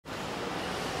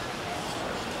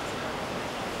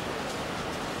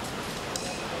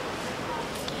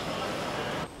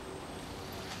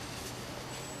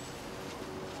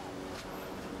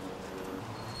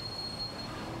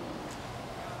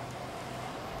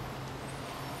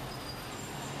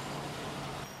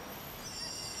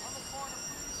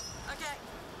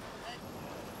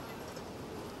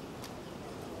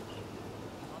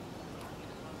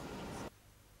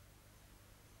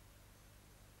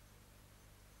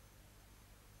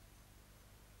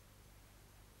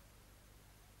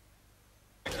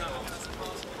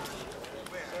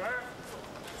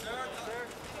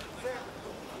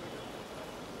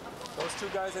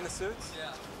guys in the suits?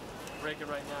 Yeah. Break it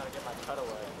right now to get my cutaway.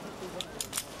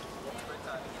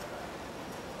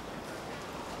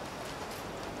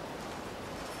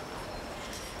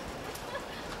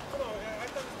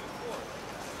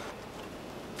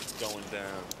 It's going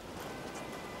down.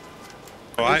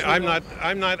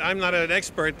 I'm not an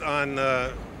expert on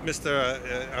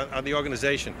on the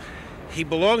organization. He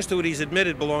belongs to it. He's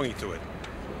admitted belonging to it.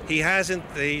 He hasn't.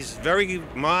 He's very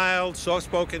mild,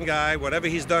 soft-spoken guy. Whatever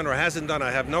he's done or hasn't done,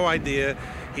 I have no idea.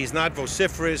 He's not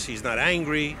vociferous. He's not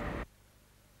angry.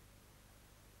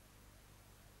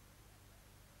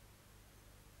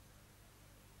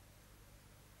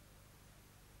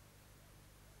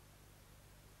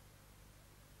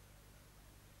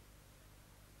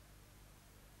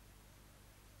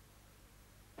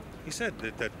 He said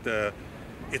that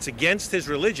it's against his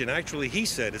religion. Actually, he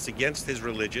said it's against his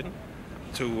religion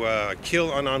to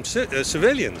kill unarmed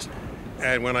civilians.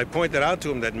 And when I pointed out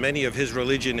to him that many of his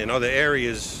religion in other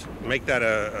areas make that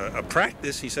a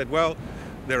practice, he said, well,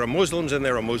 there are Muslims and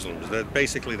there are Muslims.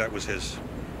 Basically, that was his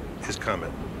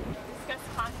comment. Discuss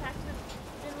contact with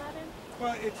bin Laden?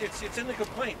 Well, it's in the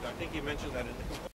complaint. I think he mentioned that in the complaint.